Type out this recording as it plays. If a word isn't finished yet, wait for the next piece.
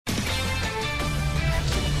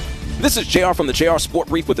This is JR from the JR Sport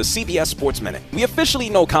Brief with the CBS Sports Minute. We officially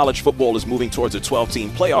know college football is moving towards a 12-team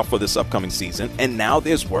playoff for this upcoming season, and now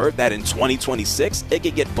there's word that in 2026, it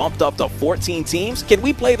could get bumped up to 14 teams. Can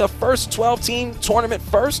we play the first 12-team tournament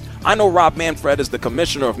first? I know Rob Manfred is the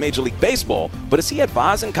commissioner of Major League Baseball, but is he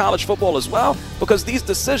advising college football as well? Because these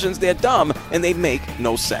decisions, they're dumb, and they make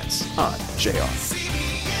no sense. On JR.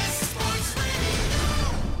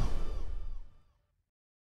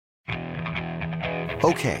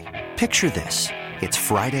 Okay, picture this. It's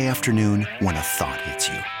Friday afternoon when a thought hits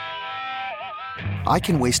you. I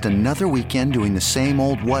can waste another weekend doing the same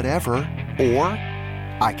old whatever, or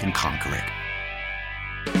I can conquer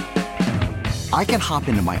it. I can hop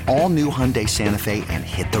into my all-new Hyundai Santa Fe and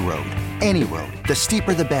hit the road. Any road. The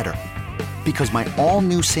steeper the better. Because my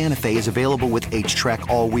all-new Santa Fe is available with H-Track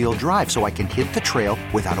all-wheel drive, so I can hit the trail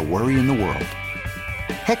without a worry in the world.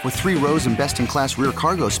 Heck, with 3 rows and best-in-class rear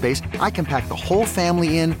cargo space, I can pack the whole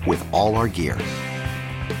family in with all our gear.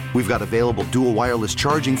 We've got available dual wireless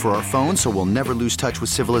charging for our phones, so we'll never lose touch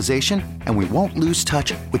with civilization, and we won't lose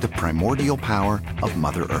touch with the primordial power of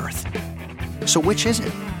Mother Earth. So which is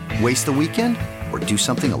it? Waste the weekend or do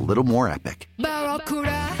something a little more epic?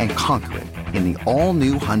 And conquer it in the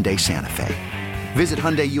all-new Hyundai Santa Fe. Visit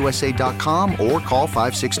HyundaiUSA.com or call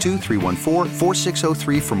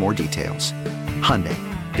 562-314-4603 for more details. Hyundai,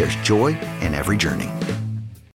 there's joy in every journey.